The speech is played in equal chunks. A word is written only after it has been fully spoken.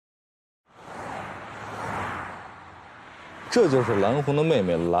这就是蓝红的妹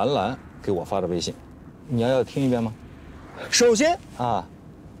妹兰兰给我发的微信，你要听一遍吗？首先啊，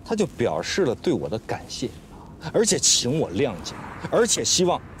她就表示了对我的感谢，而且请我谅解，而且希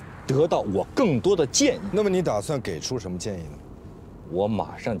望得到我更多的建议。那么你打算给出什么建议呢？我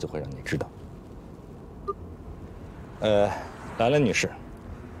马上就会让你知道。兰兰女士，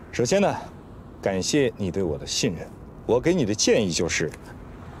首先呢，感谢你对我的信任。我给你的建议就是，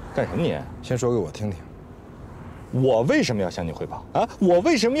干什么你？先说给我听听。我为什么要向你汇报啊？我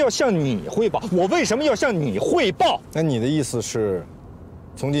为什么要向你汇报？我为什么要向你汇报？那你的意思是，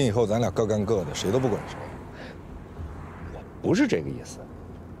从今以后咱俩各干各的，谁都不管谁？我不是这个意思。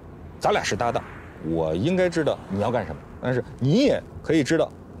咱俩是搭档，我应该知道你要干什么，但是你也可以知道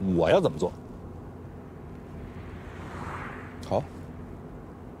我要怎么做。好，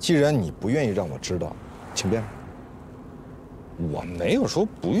既然你不愿意让我知道，请便吧。我没有说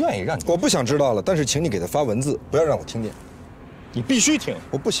不愿意让你，我不想知道了，但是请你给他发文字，不要让我听见。你必须听。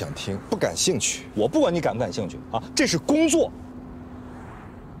我不想听，不感兴趣。我不管你感不感兴趣啊，这是工作。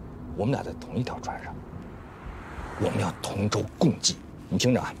我们俩在同一条船上，我们要同舟共济。你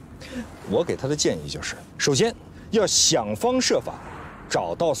听着啊，我给他的建议就是：首先要想方设法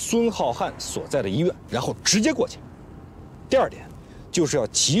找到孙浩瀚所在的医院，然后直接过去。第二点，就是要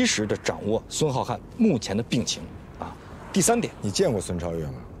及时的掌握孙浩瀚目前的病情啊。第三点，你见过孙超越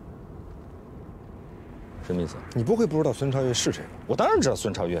吗？什么意思？你不会不知道孙超越是谁吧？我当然知道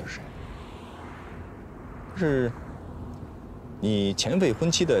孙超越是谁，是你前未婚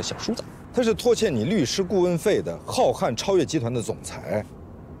妻的小叔子。他是拖欠你律师顾问费的浩瀚超越集团的总裁。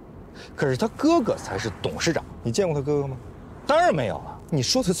可是他哥哥才是董事长。你见过他哥哥吗？当然没有了。你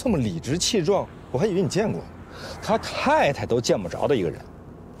说的这么理直气壮，我还以为你见过。他太太都见不着的一个人，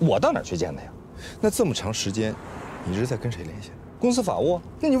我到哪儿去见他呀？那这么长时间，你一直在跟谁联系？公司法务。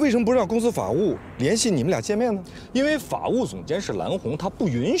那你为什么不让公司法务联系你们俩见面呢？因为法务总监是蓝红，他不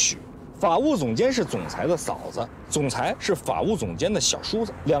允许。法务总监是总裁的嫂子，总裁是法务总监的小叔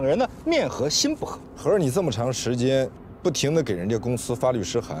子，两个人呢面和心不和。合着你这么长时间不停地给人家公司发律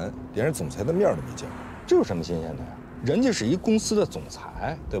师函，连人总裁的面都没见过，这有什么新鲜的呀？人家是一公司的总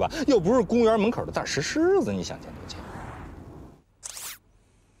裁，对吧？又不是公园门口的大石狮子，你想见就见。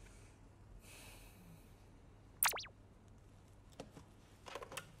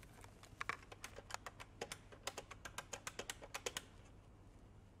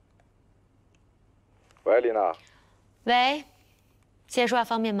喂，丽娜。喂，现在说话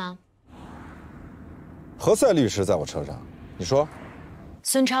方便吗？何塞律师在我车上，你说。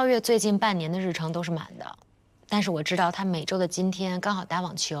孙超越最近半年的日程都是满的，但是我知道他每周的今天刚好打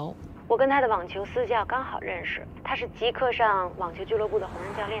网球。我跟他的网球私教刚好认识，他是极客上网球俱乐部的红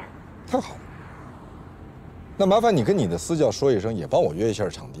人教练。太好了，那麻烦你跟你的私教说一声，也帮我约一下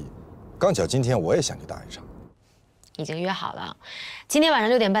场地。刚巧今天我也想去打一场。已经约好了，今天晚上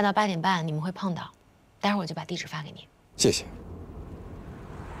6点半到8点半你们会碰到，待会儿我就把地址发给你。谢谢。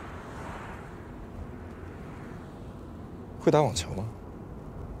会打网球吗？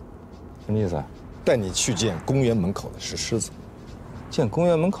什么意思啊？带你去见公园门口的石狮子。见公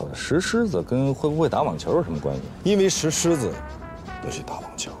园门口的石狮子跟会不会打网球有什么关系？因为石狮子要去打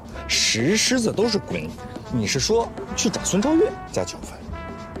网球，石狮子都是滚。你是说去找孙超越加9分？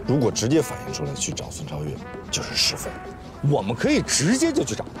如果直接反映出来去找孙超越，就是10分。我们可以直接就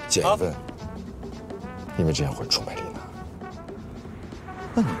去找他，减1分，因为这样会出卖丽娜。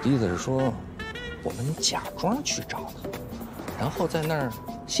那你的意思是说，我们假装去找他，然后在那儿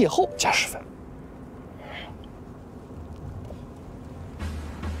邂逅，加10分。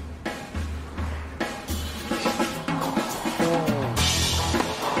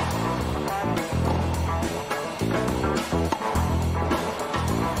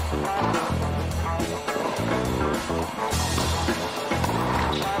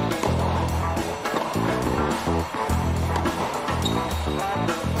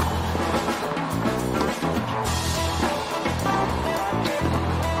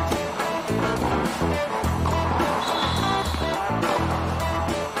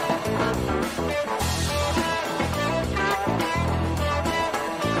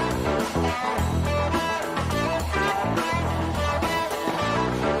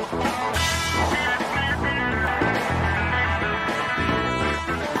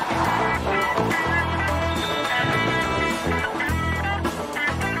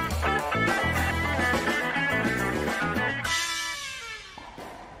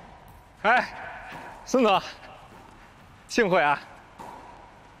哎，孙总，幸会啊。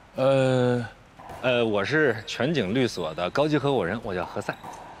我是全景律所的高级合伙人，我叫何塞。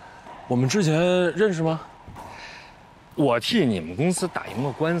我们之前认识吗？我替你们公司打赢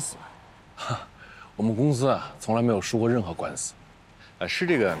过官司。我们公司啊，从来没有输过任何官司。是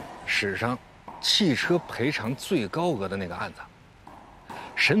这个史上汽车赔偿最高额的那个案子，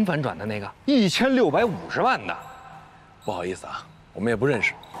神反转的那个1650万的。不好意思啊，我们也不认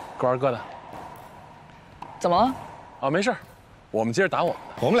识，各玩各的。怎么了？啊，没事，我们接着打我们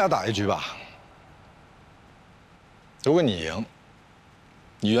的。我们俩打一局吧。如果你赢，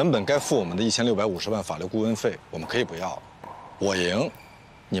你原本该付我们的1650万法律顾问费，我们可以不要了。我赢，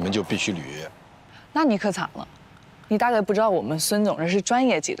你们就必须履约。那你可惨了，你大概不知道我们孙总这是专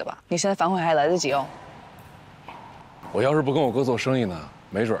业级的吧？你现在反悔还来得及哦。我要是不跟我哥做生意呢，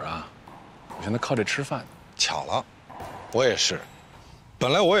没准啊，我现在靠这吃饭。巧了，我也是，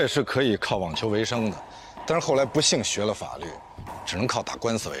本来我也是可以靠网球为生的，但是后来不幸学了法律，只能靠打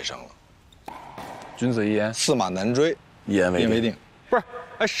官司为生了。君子一言，驷马难追，一言为定。不是，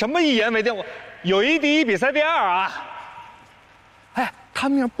哎，什么一言为定？我友谊第一，比赛第二啊！哎，他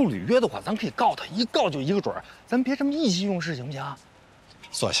们要不履约的话，咱可以告他，一告就一个准儿。咱别这么意气用事，行不行？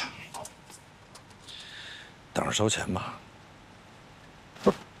坐下，等着收钱吧。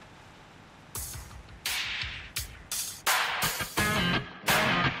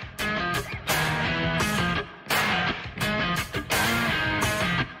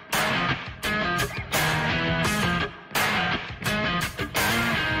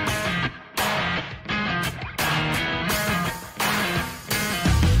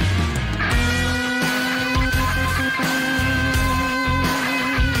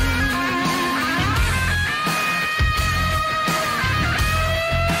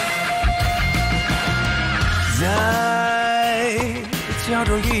叫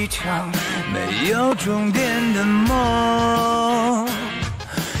做一场没有终点的梦，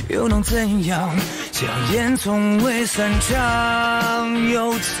又能怎样？硝烟从未散场，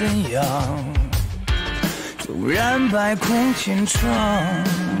又怎样？突然百孔千疮。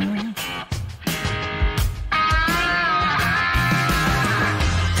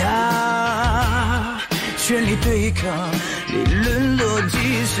他全力对抗，理论逻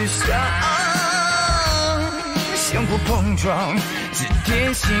辑思想。相互碰撞，字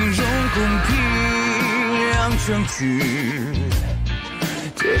典形容公平，让证据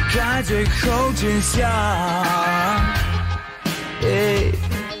揭开最后真相。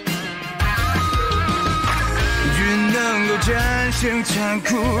只能够战胜残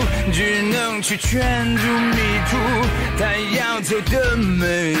酷，只能去圈住迷途。他要走的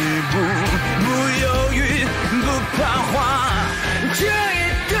每一步，不犹豫，不彷徨。这夜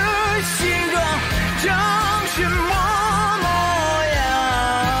的形状。长什么模样？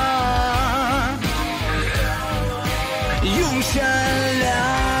用善良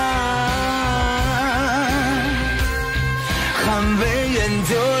捍卫原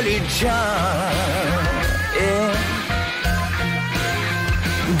则立场。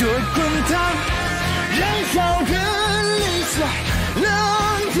多滚烫，燃烧的理想，冷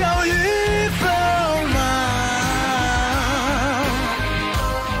调与锋芒。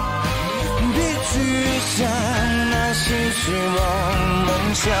那些失望、梦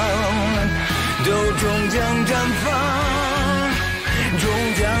想，都终将绽放，终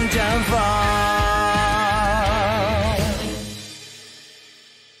将绽放。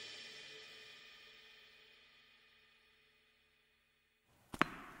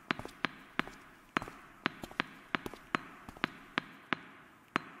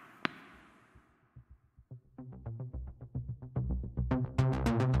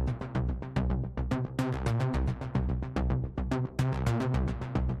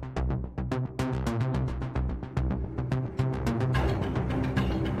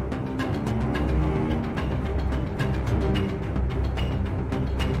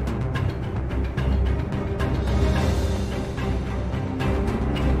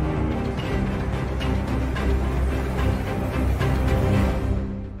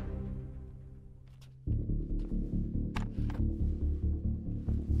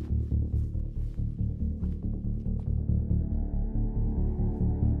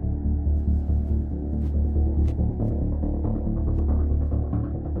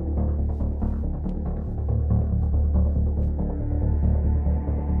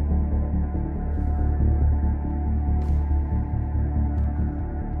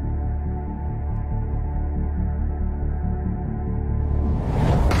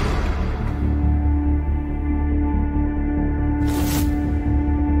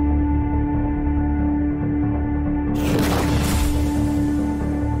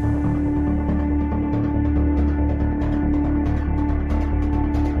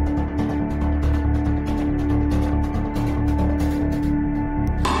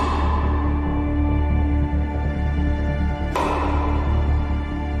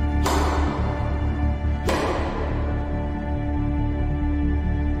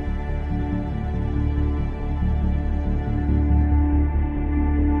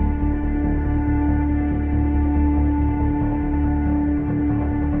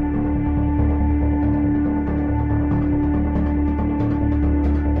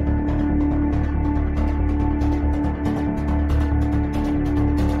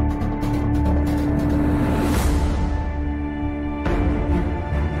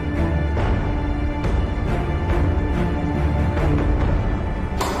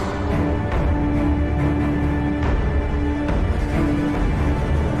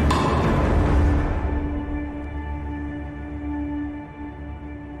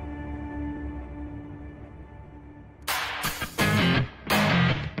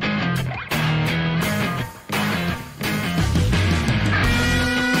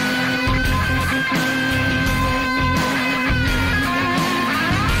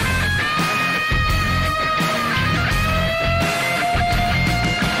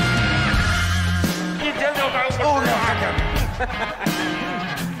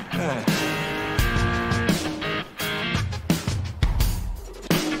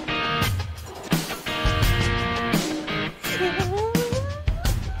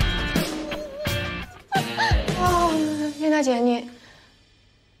呀，姐你？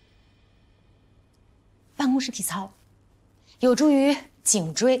办公室体操，有助于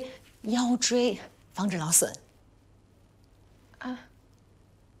颈椎、腰椎，防止劳损。啊，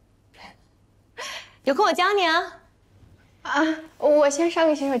有空我教你啊。啊，我先上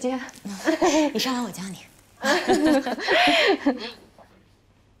个洗手间。你上来我教你。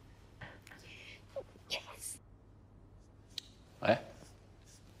哎，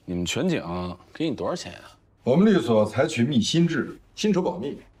你们全景给你多少钱呀？我们律所采取密薪制，薪酬保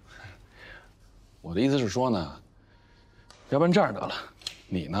密。我的意思是说呢，要不然这样得了，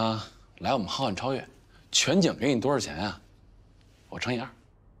你呢来我们浩瀚超越，全景给你多少钱呀？我乘以2。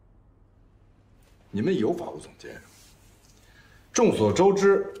你们有法务总监，众所周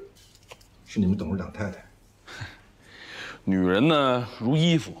知，是你们董事长太太。女人呢如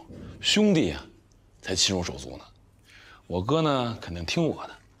衣服，兄弟呀才亲如手足呢。我哥呢肯定听我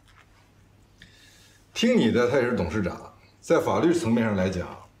的。听你的，他也是董事长，在法律层面上来讲，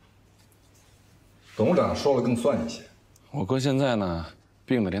董事长说了更算一些。我哥现在呢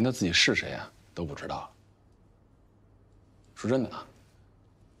病得连他自己是谁啊都不知道了。说真的啊，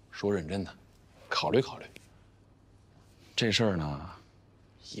说认真的，考虑考虑。这事儿呢，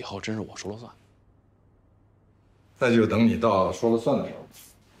以后真是我说了算。那就等你到说了算的时候。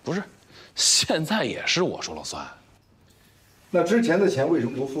不是，现在也是我说了算。那之前的钱为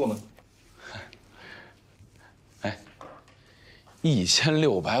什么不付呢？哎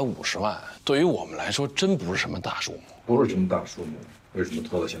，1650万对于我们来说真不是什么大数目。不是什么大数目，为什么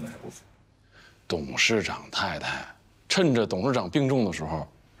拖到现在还不付？董事长太太趁着董事长病重的时候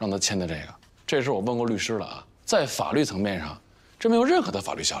让他签的这个，这事我问过律师了啊，在法律层面上，这没有任何的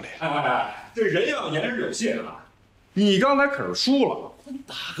法律效力。哎，这人要言而有信啊！你刚才可是输了。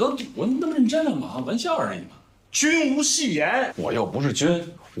打个赌，你那么认真干嘛？玩笑而已嘛。君无戏言。我又不是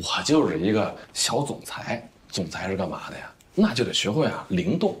君，我就是一个小总裁。总裁是干嘛的呀？那就得学会啊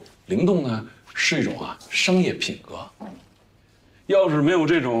灵动。灵动呢是一种商业品格。要是没有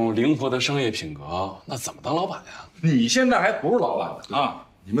这种灵活的商业品格，那怎么当老板呀？你现在还不是老板呢啊！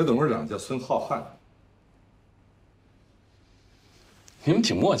你们董事长叫孙浩瀚。你们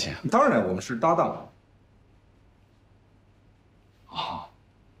挺默契。当然，我们是搭档。啊，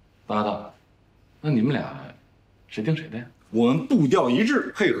搭档，那你们俩谁听谁的呀？我们步调一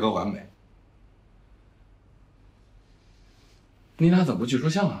致，配合完美。你俩怎么不去说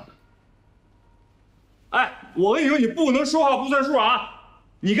相声呢？哎，我跟你说，你不能说话不算数啊！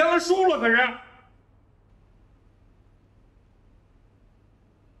你刚才输了可是。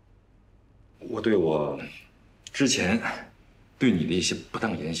我对我之前对你的一些不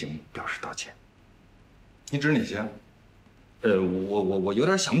当言行表示道歉。你指哪些啊？我有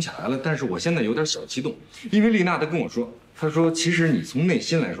点想不起来了，但是我现在有点小激动，因为丽娜她跟我说，她说其实你从内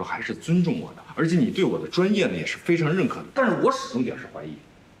心来说还是尊重我的，而且你对我的专业呢也是非常认可的，但是我始终表示怀疑。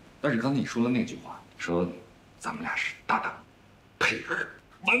但是刚才你说的那句话，说咱们俩是搭档，配合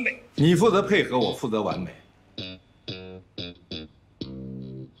完美，你负责配合，我负责完美。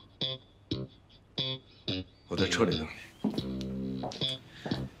我在车里等你。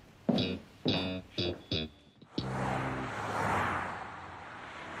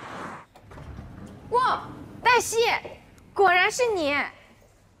哇，黛西，果然是你！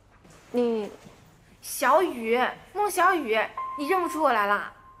你，小雨，孟小雨，你认不出我来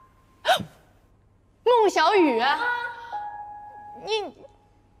了？孟小雨，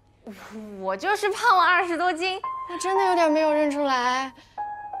我就是胖了20多斤，我真的有点没有认出来。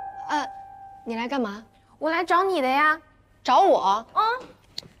你来干嘛？我来找你的呀。找我？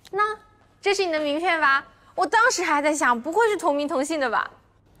那这是你的名片吧？我当时还在想，不会是同名同姓的吧？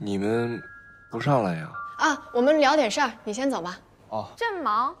你们不上来呀？我们聊点事儿，你先走吧。哦，正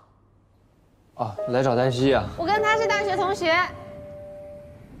忙。来找黛西呀？我跟他是大学同学。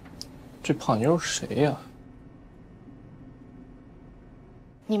这胖妞是谁呀？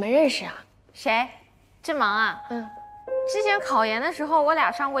你们认识啊？谁？正忙啊？之前考研的时候，我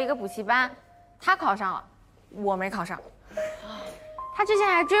俩上过一个补习班，他考上了，我没考上。他之前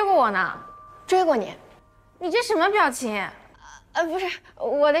还追过我呢。追过你？你这什么表情？不是，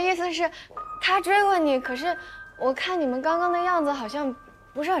我的意思是，他追过你，可是我看你们刚刚的样子好像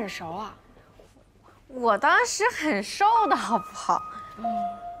不是很熟啊。我当时很瘦的好不好？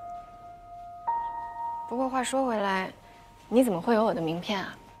不过话说回来，你怎么会有我的名片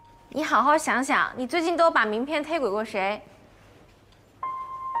啊？你好好想想，你最近都把名片推给过谁？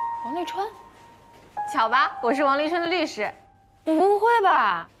王立春。巧吧，我是王立春的律师。不会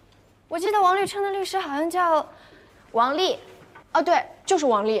吧？我记得王立春的律师好像叫王丽。对，就是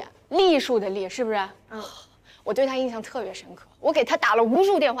王丽，栗树的栗，是不是？我对他印象特别深刻，我给他打了无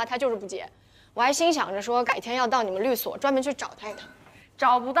数电话，他就是不接。我还心想着说改天要到你们律所专门去找他一趟。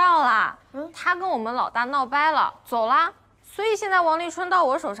找不到啦，他跟我们老大闹掰了，走啦。所以现在王立春到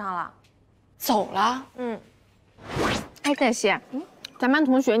我手上了。走了？哎，黛西，咱班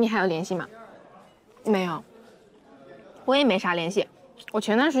同学你还有联系吗？没有，我也没啥联系。我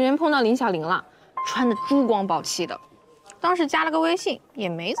前段时间碰到林小玲了，穿的珠光宝气的，当时加了个微信，也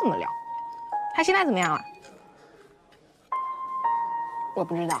没怎么聊。她现在怎么样了？我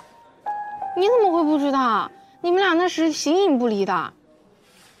不知道。你怎么会不知道？你们俩那时形影不离的。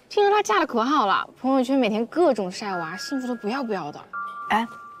听说她嫁得可好了，朋友圈每天各种晒娃，幸福的不要不要的。哎，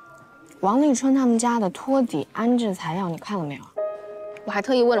王立春他们家的托底安置材料你看了没有？我还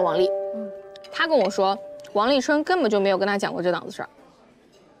特意问了王丽，他跟我说，王立春根本就没有跟他讲过这档子事儿。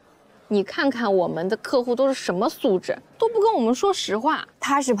你看看我们的客户都是什么素质，都不跟我们说实话。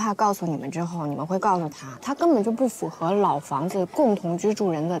他是怕告诉你们之后，你们会告诉他，他根本就不符合老房子共同居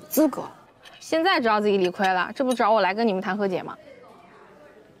住人的资格。现在知道自己理亏了，这不找我来跟你们谈和解吗？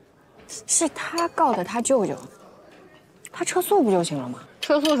是他告的他舅舅，他撤诉不就行了吗？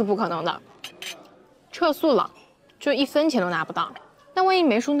撤诉是不可能的，撤诉了就1分钱都拿不到。那万一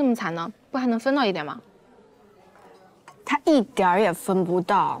没输那么惨呢？不还能分到一点吗？他一点儿也分不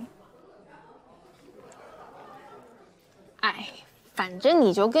到。哎，反正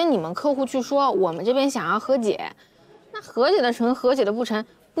你就跟你们客户去说，我们这边想要和解，那和解的成，和解的不成，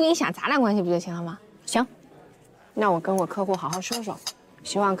不影响咱俩关系不就行了吗？行，那我跟我客户好好说说，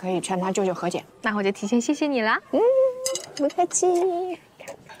希望可以劝他舅舅和解。那我就提前谢谢你啦。不客气。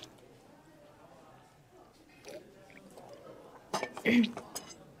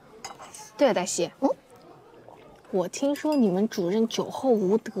对了，黛西，我听说你们主任酒后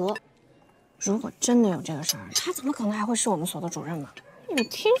无德。如果真的有这个事儿，他怎么可能还会是我们所的主任嘛？我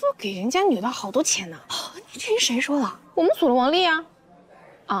听说给人家女的好多钱呢。你听谁说的？我们所的王丽啊。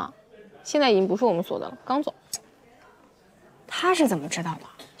啊，现在已经不是我们所的了，刚走。他是怎么知道的？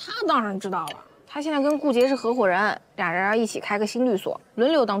他当然知道了。他现在跟顾杰是合伙人，俩人要一起开个新律所，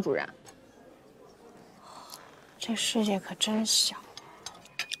轮流当主任。这世界可真小。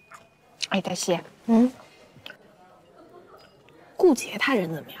哎，黛西，顾杰他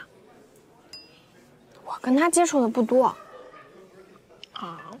人怎么样？我跟他接触的不多。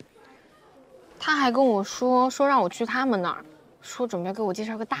啊，他还跟我说让我去他们那儿，说准备给我介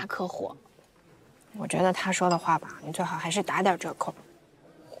绍个大客户。我觉得他说的话吧，你最好还是打点折扣。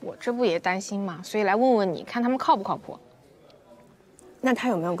我这不也担心嘛，所以来问问你，看他们靠不靠谱。那他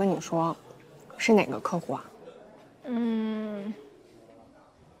有没有跟你说是哪个客户啊？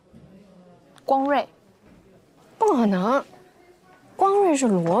光瑞。不可能，光瑞是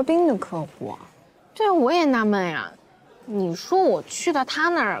罗宾的客户。对啊，我也纳闷呀。你说我去到他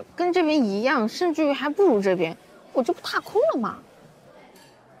那儿，跟这边一样，甚至于还不如这边，我这不踏空了吗？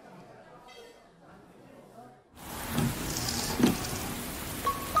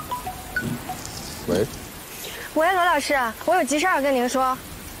喂，喂，罗老师，我有急事儿跟您说。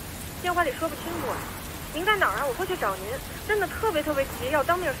电话里说不清楚，您在哪儿啊？我过去找您，真的特别急，要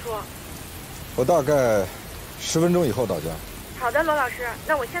当面说。我大概10分钟以后到家。好的，罗老师，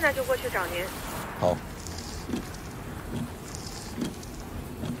那我现在就过去找您。好。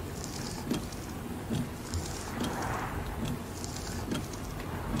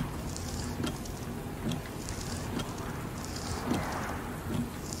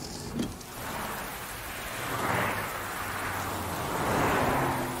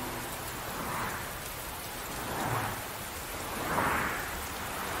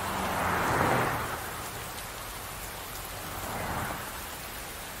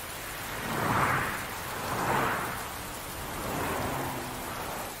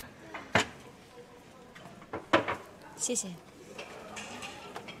谢谢。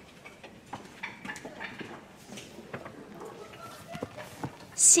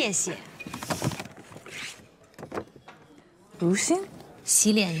谢谢。如新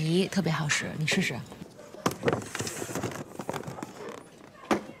洗脸仪特别好使，你试试。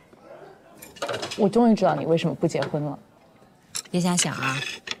我终于知道你为什么不结婚了。别瞎想啊，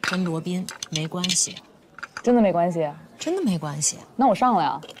跟罗宾没关系。真的没关系？真的没关系。那我上了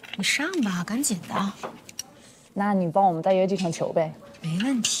呀。你上吧，赶紧的。那你帮我们再约几场球呗。没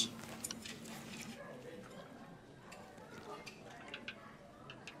问题。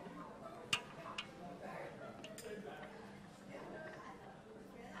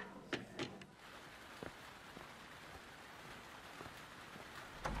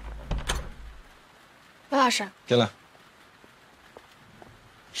罗老师，进来。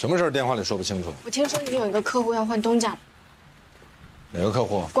什么事儿？电话里说不清楚。我听说你有一个客户要换东家了。哪个客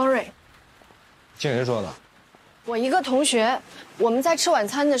户？光瑞。听谁说的？我一个同学，我们在吃晚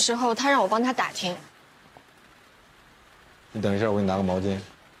餐的时候，他让我帮他打听。你等一下，我给你拿个毛巾。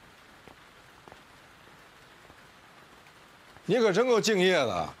你可真够敬业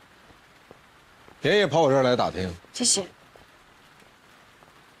的，连夜跑我这儿来打听。谢谢。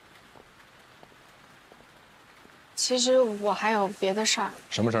其实我还有别的事儿。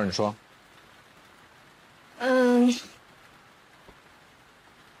什么事儿？你说。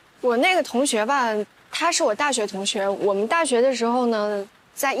我那个同学吧，他是我大学同学。我们大学的时候呢，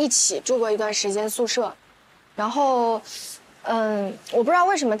在一起住过一段时间宿舍。然后，我不知道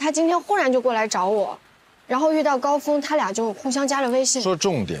为什么他今天忽然就过来找我，然后遇到高峰，他俩就互相加了微信。说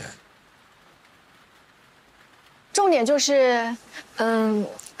重点。重点就是，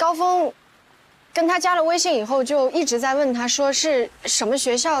高峰跟他加了微信以后，就一直在问他说是什么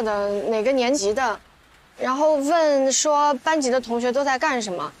学校的，哪个年级的，然后问说班级的同学都在干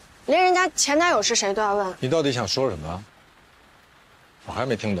什么，连人家前男友是谁都要问。你到底想说什么？我还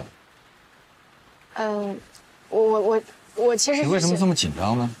没听懂。我其实你为什么这么紧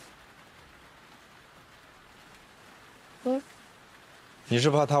张呢？你是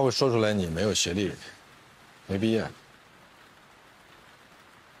怕他会说出来你没有学历，没毕业。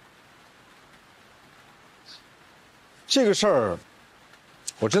这个事儿，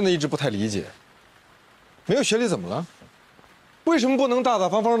我真的一直不太理解。没有学历怎么了？为什么不能大大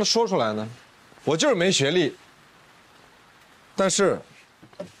方方的说出来呢？我就是没学历，但是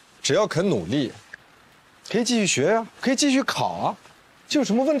只要肯努力，可以继续学呀，可以继续考啊，这有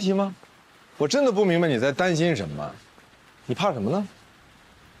什么问题吗？我真的不明白你在担心什么，你怕什么呢？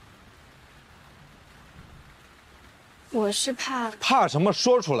我是怕什么？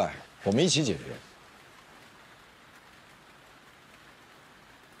说出来，我们一起解决。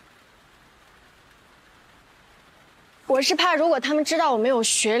我是怕，如果他们知道我没有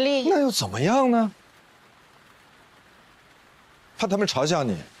学历，那又怎么样呢？怕他们嘲笑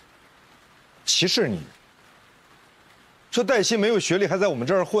你，歧视你，说黛西没有学历还在我们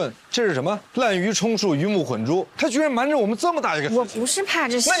这儿混，这是什么？滥竽充数，鱼目混珠。他居然瞒着我们这么大一个事情。我不是怕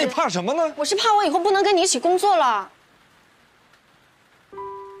这些。那你怕什么呢？我是怕我以后不能跟你一起工作了。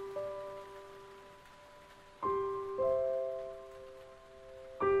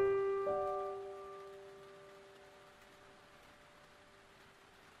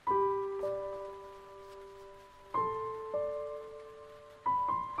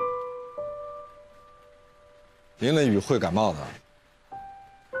淋了雨会感冒的，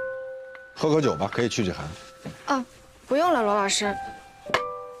喝口酒吧，可以驱驱寒。啊，不用了，罗老师，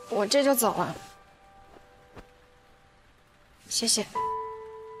我这就走了。谢谢。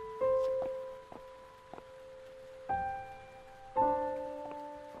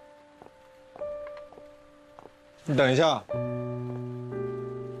你等一下。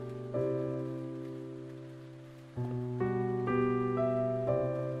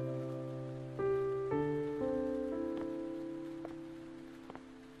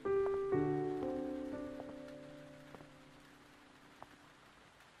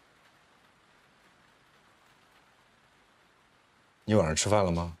你晚上吃饭了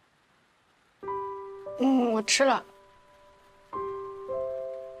吗？我吃了。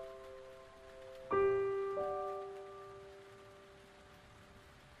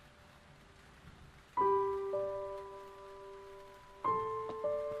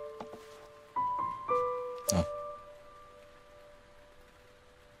啊。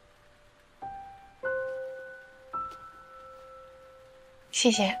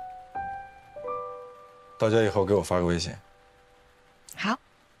谢谢。到家以后给我发个微信。好。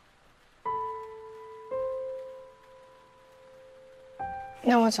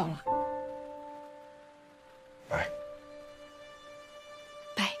那我走了。拜。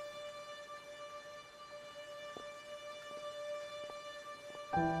拜。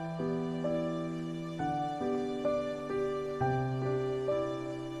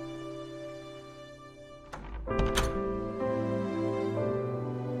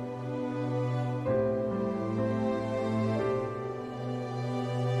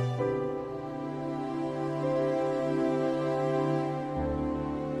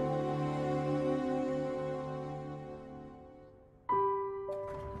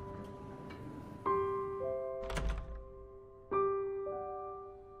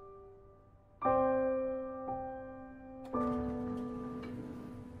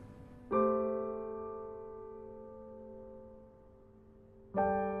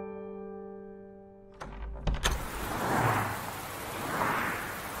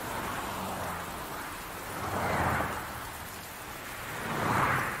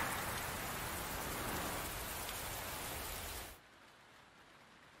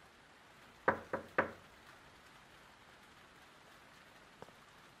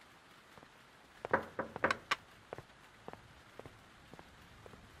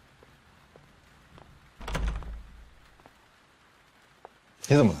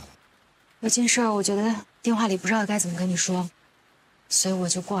你怎么了？有件事儿，我觉得电话里不知道该怎么跟你说，所以我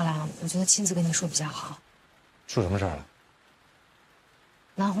就过来了。我觉得亲自跟你说比较好。出什么事儿了？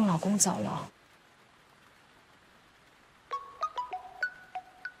南红老公走了。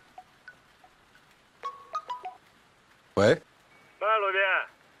喂。哎，罗宾，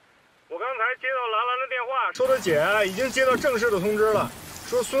我刚才接到兰兰的电话，说她姐已经接到正式的通知了，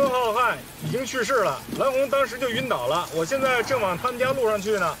说孙浩瀚已经去世了，兰红当时就晕倒了，我现在正往他们家路上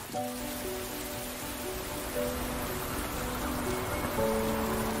去呢。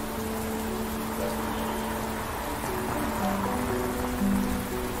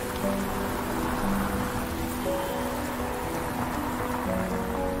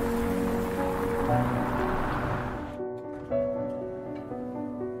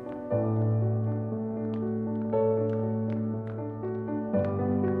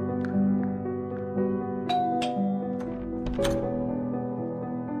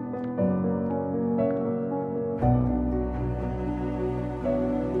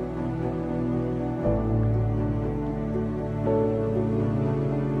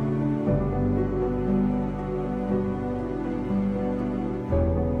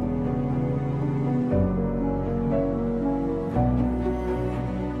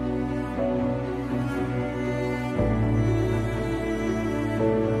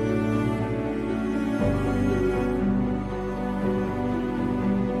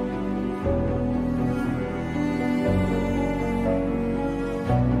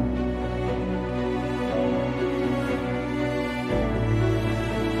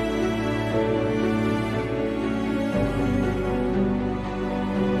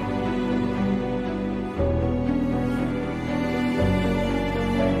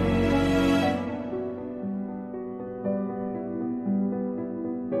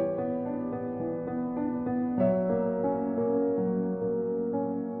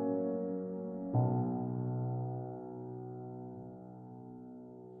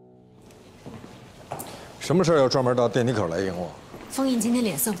什么事儿要专门到电梯口来迎我？封印今天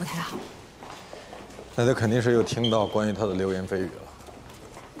脸色不太好，那他肯定是又听到关于他的流言蜚语了。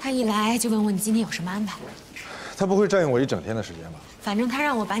他一来就问我你今天有什么安排。他不会占用我一整天的时间吧？反正他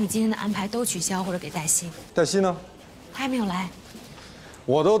让我把你今天的安排都取消或者给黛西。黛西呢？他还没有来。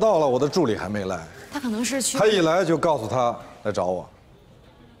我都到了，我的助理还没来。他可能是去。他一来就告诉他来找我。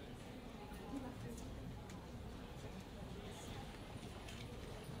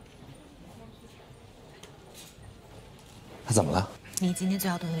他怎么了？你今天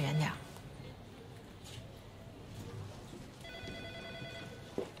最好躲得远点。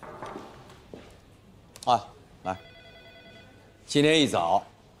啊，来。今天一早，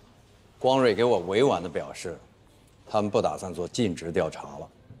光瑞给我委婉地表示，他们不打算做尽职调查了。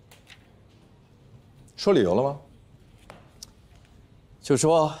说理由了吗？就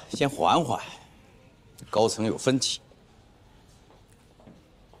说先缓缓，高层有分歧。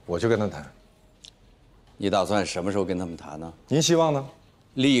我去跟他谈。你打算什么时候跟他们谈呢？您希望呢？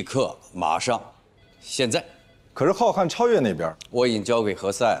立刻，马上，现在。可是浩瀚超越那边，我已经交给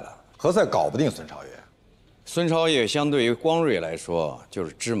何塞了。何塞搞不定孙超越。孙超越相对于光瑞来说，就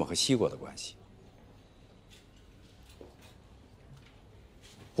是芝麻和西瓜的关系。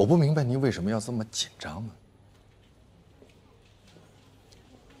我不明白您为什么要这么紧张呢？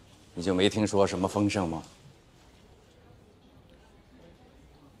你就没听说什么风声吗？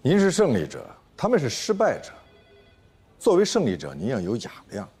您是胜利者，他们是失败者。作为胜利者，您要有雅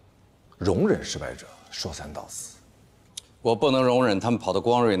量，容忍失败者说三道四。我不能容忍他们跑到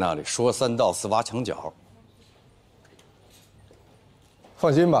光瑞那里说三道四、挖墙脚。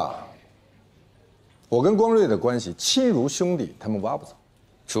放心吧，我跟光瑞的关系亲如兄弟，他们挖不走。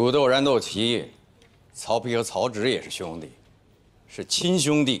煮豆燃豆萁，曹丕和曹植也是兄弟，是亲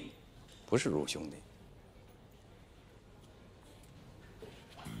兄弟，不是如兄弟。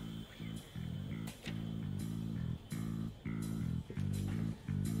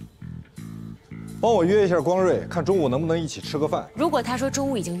帮我约一下光瑞，看中午能不能一起吃个饭。如果他说中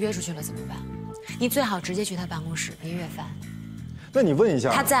午已经约出去了怎么办？你最好直接去他办公室，别约饭。那你问一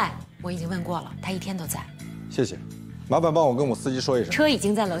下。他在，我已经问过了，他一天都在。谢谢，麻烦帮我跟我司机说一声。车已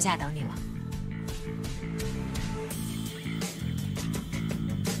经在楼下等你了。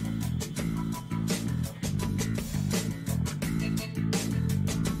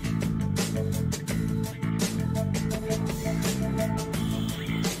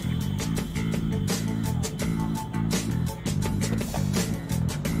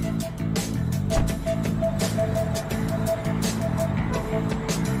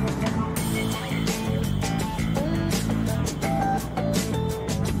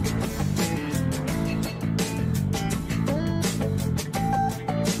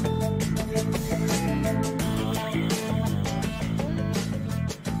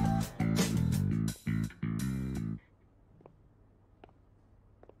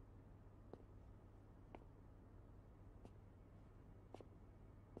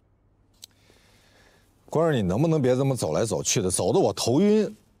光儿，你能不能别这么走来走去的，走得我头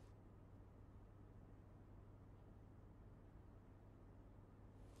晕。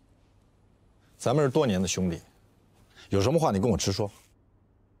咱们是多年的兄弟，有什么话你跟我直说。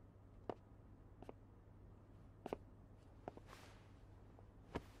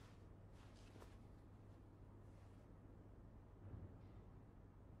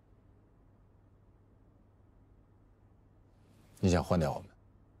你想换掉我们？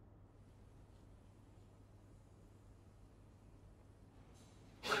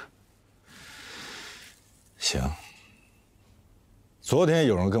行。昨天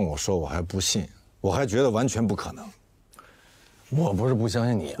有人跟我说，我还不信，我还觉得完全不可能。我不是不相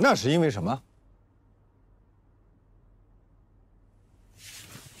信你，那是因为什么？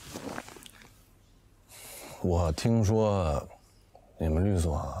我听说你们律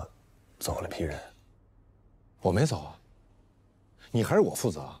所走了批人。我没走啊，你还是我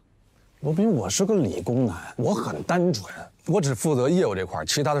负责啊。罗宾，我是个理工男，我很单纯，我只负责业务这块，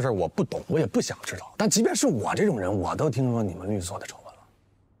其他的事我不懂，我也不想知道。但即便是我这种人，我都听说你们律所的丑闻了。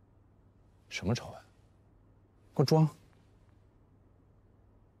什么丑闻？给我装！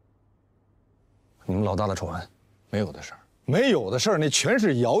你们老大的丑闻，没有的事儿，没有的事儿，那全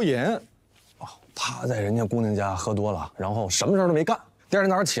是谣言。哦，他在人家姑娘家喝多了，然后什么事儿都没干。第二天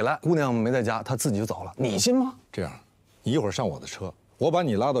早上起来，姑娘没在家，他自己就走了，你信吗？这样，你一会儿上我的车，我把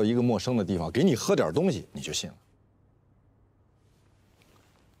你拉到一个陌生的地方，给你喝点东西，你就信了。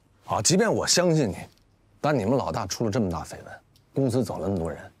好，即便我相信你，但你们老大出了这么大绯闻，公司走了那么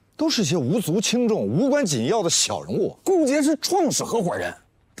多人，都是些无足轻重、无关紧要的小人物。顾杰是创始合伙人，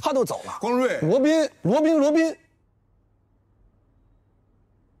他都走了。光瑞、罗宾，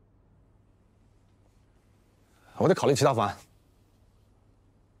我得考虑其他方案。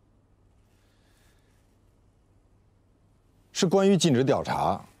是关于禁止调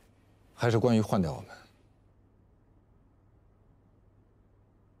查，还是关于换掉我们？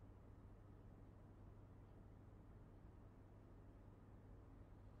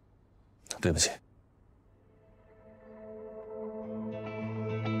对不起。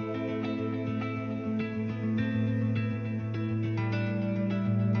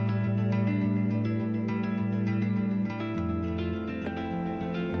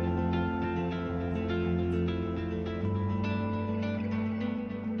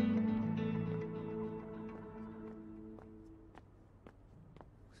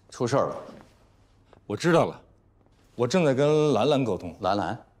出事儿了，我知道了，我正在跟兰兰沟通。兰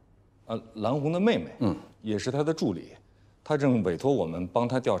兰，兰红的妹妹，也是她的助理，她正委托我们帮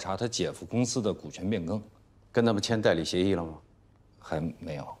她调查她姐夫公司的股权变更。跟他们签代理协议了吗？还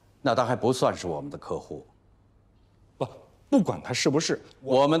没有。那他还不算是我们的客户。不管他是不是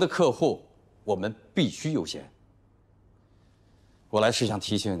我们的客户，我们必须优先。我来是想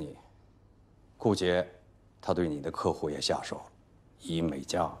提醒你，顾杰，他对你的客户也下手了，以美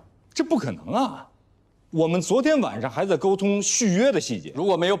家。这不可能啊！我们昨天晚上还在沟通续约的细节。如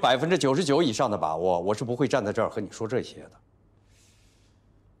果没有99%以上的把握，我是不会站在这儿和你说这些的。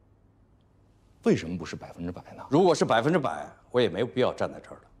为什么不是100%呢？如果是100%，我也没有必要站在这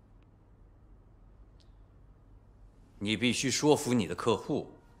儿了。你必须说服你的客户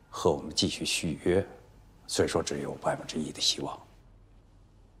和我们继续续约，虽说只有1%的希望。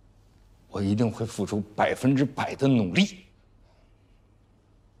我一定会付出100%的努力。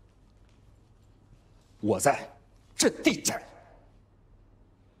我在阵地战。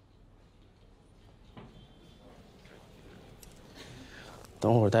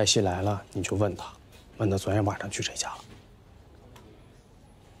等会儿黛西来了，你就问他昨天晚上去谁家了？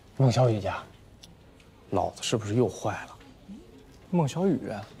孟小雨家。脑子是不是又坏了？孟小雨。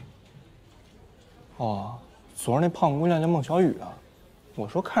哦，昨儿那胖姑娘叫孟小雨啊。我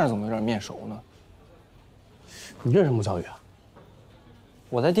说看着怎么有点面熟呢？你认识孟小雨啊？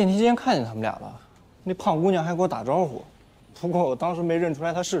我在电梯间看见他们俩了。那胖姑娘还给我打招呼，不过我当时没认出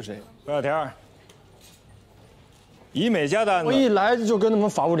来她是谁。何小天，以美家的案子，我一来就跟他们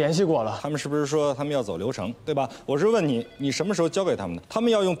法务联系过了。他们是不是说他们要走流程，对吧？我是问你，你什么时候交给他们的？他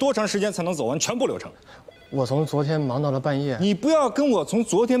们要用多长时间才能走完全部流程？我从昨天忙到了半夜。你不要跟我从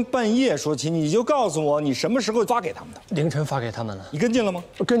昨天半夜说起，你就告诉我你什么时候发给他们的。凌晨发给他们了。你跟进了吗？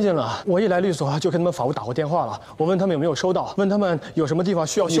跟进了。我一来律所就跟他们法务打过电话了，我问他们有没有收到，问他们有什么地方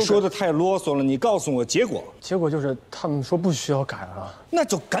需要修改。你说的太啰嗦了，你告诉我结果。结果就是他们说不需要改了。那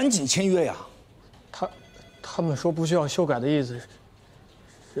就赶紧签约呀。他们说不需要修改的意思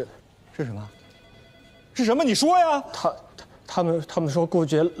是什么？是什么？你说呀。他们说顾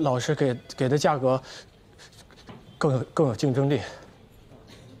杰老师给的价格更有竞争力。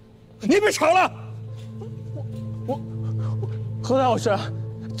你别吵了！何老师，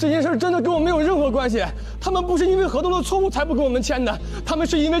这件事真的跟我没有任何关系。他们不是因为合同的错误才不跟我们签的，他们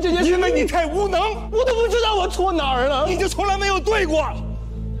是因为这件事。因为你太无能，我都不知道我错哪儿了。你就从来没有对过。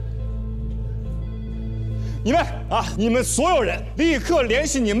你们所有人立刻联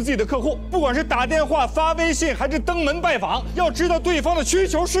系你们自己的客户，不管是打电话、发微信，还是登门拜访，要知道对方的需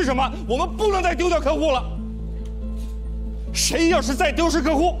求是什么。我们不能再丢掉客户了。谁要是再丢失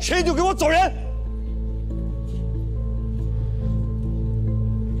客户，谁就给我走人。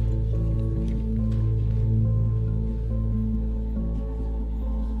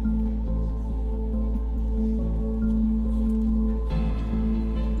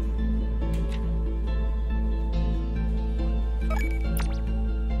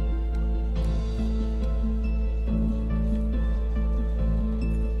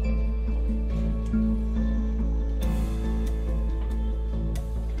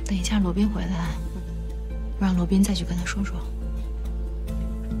等一下罗宾回来，让罗宾再去跟他说说。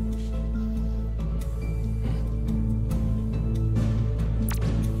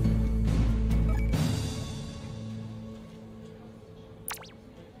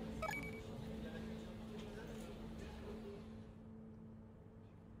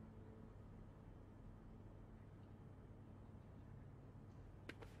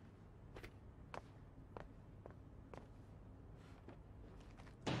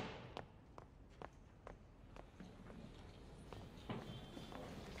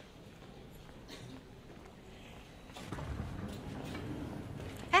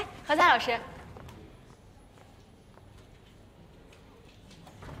何佳老师，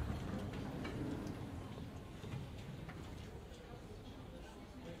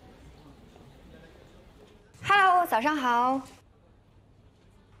早上好。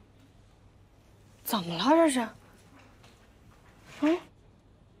怎么了这是？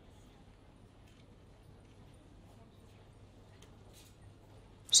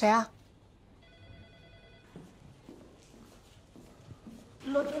谁啊？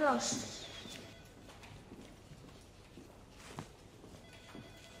罗宾老师。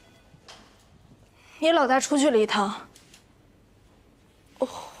你老大出去了一趟，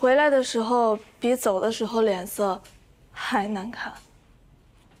回来的时候比走的时候脸色还难看。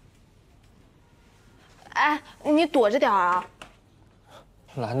哎，你躲着点啊！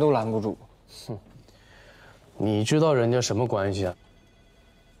拦都拦不住。哼，你知道人家什么关系啊？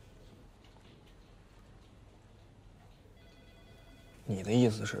你的意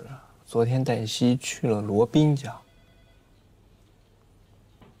思是，昨天黛西去了罗宾家？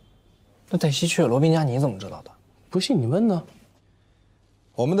那黛西去了罗宾家，你怎么知道的？不信你问呢。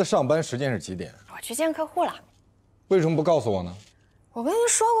我们的上班时间是几点？我去见客户了。为什么不告诉我呢？我跟您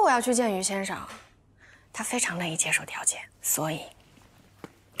说过我要去见于先生，他非常乐意接受条件，所以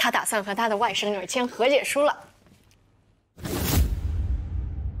他打算和他的外甥女签和解书了。